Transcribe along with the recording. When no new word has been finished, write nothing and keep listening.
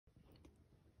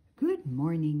Good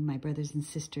morning, my brothers and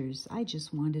sisters. I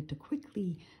just wanted to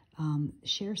quickly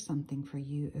share something for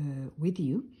you with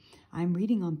you. I'm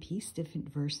reading on peace,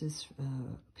 different verses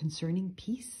concerning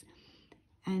peace.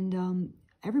 And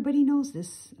everybody knows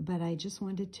this, but I just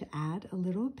wanted to add a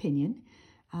little opinion.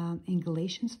 In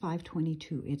Galatians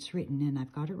 5:22, it's written, and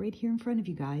I've got it right here in front of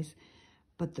you guys,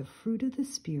 but the fruit of the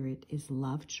Spirit is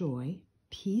love, joy,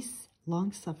 peace,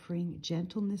 long-suffering,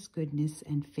 gentleness, goodness,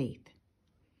 and faith.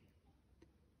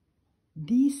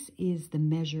 This is the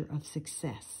measure of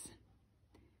success,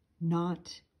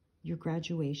 not your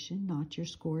graduation, not your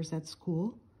scores at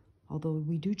school, although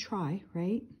we do try,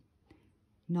 right?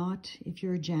 Not if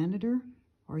you're a janitor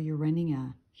or you're running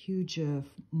a huge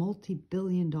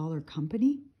multi-billion-dollar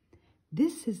company.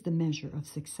 This is the measure of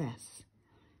success.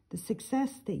 The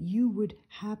success that you would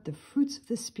have the fruits of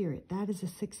the Spirit, that is a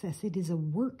success. It is a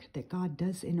work that God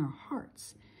does in our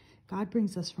hearts. God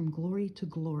brings us from glory to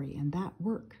glory, and that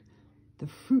work, the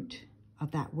fruit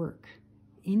of that work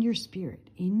in your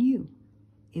spirit, in you,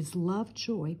 is love,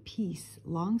 joy, peace,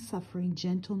 long-suffering,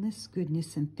 gentleness,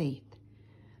 goodness, and faith.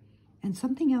 And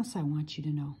something else I want you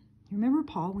to know. You remember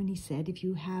Paul when he said, if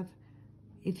you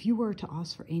were to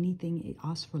ask for anything,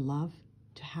 ask for love.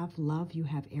 To have love, you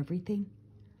have everything.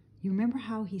 You remember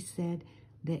how he said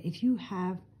that if you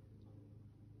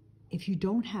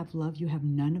don't have love, you have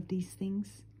none of these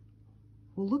things?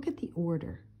 Well, look at the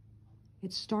order.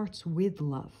 It starts with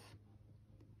love.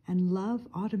 And love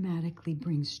automatically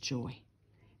brings joy.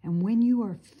 And when you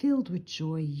are filled with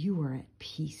joy, you are at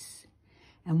peace.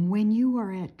 And when you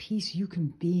are at peace, you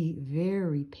can be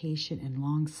very patient and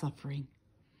long-suffering.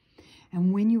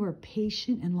 And when you are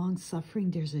patient and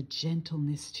long-suffering, there's a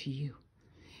gentleness to you.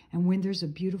 And when there's a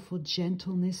beautiful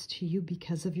gentleness to you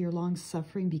because of your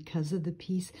long-suffering, because of the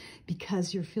peace,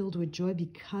 because you're filled with joy,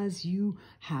 because you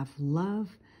have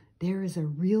love, there is a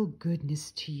real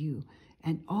goodness to you.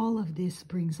 And all of this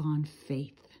brings on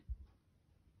faith.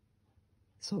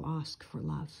 So ask for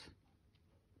love.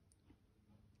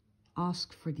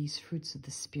 Ask for these fruits of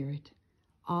the Spirit.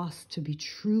 Ask to be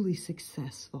truly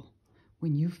successful.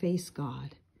 When you face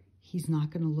God, He's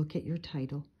not going to look at your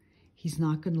title. He's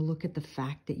not going to look at the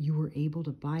fact that you were able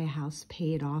to buy a house,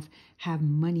 pay it off, have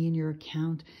money in your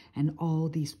account, and all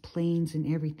these planes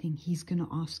and everything. He's going to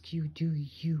ask you, do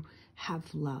you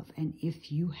have love? And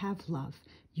if you have love,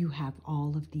 you have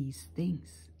all of these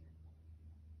things.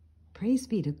 Praise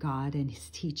be to God and His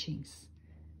teachings.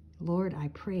 Lord, I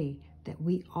pray that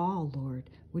we all, Lord,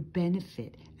 would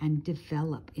benefit and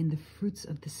develop in the fruits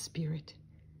of the Spirit.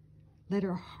 Let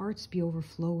our hearts be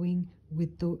overflowing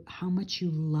with how much you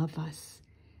love us.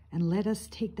 And let us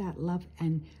take that love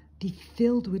and be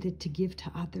filled with it to give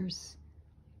to others.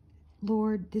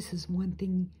 Lord, this is one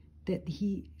thing that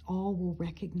all will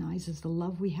recognize is the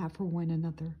love we have for one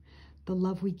another, the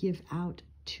love we give out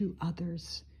to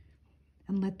others.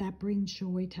 And let that bring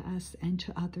joy to us and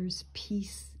to others,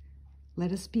 peace.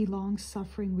 Let us be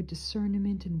long-suffering with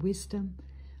discernment and wisdom.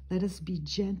 Let us be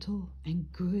gentle and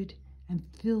good and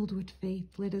filled with faith.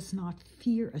 Let us not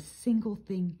fear a single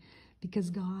thing, because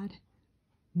God,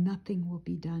 nothing will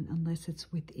be done unless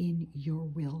it's within your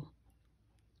will.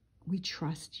 We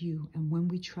trust you, and when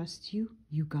we trust you,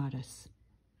 you got us.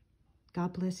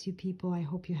 God bless you, people. I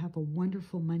hope you have a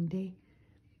wonderful Monday.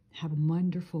 Have a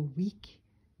wonderful week.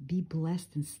 Be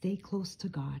blessed and stay close to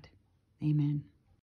God. Amen.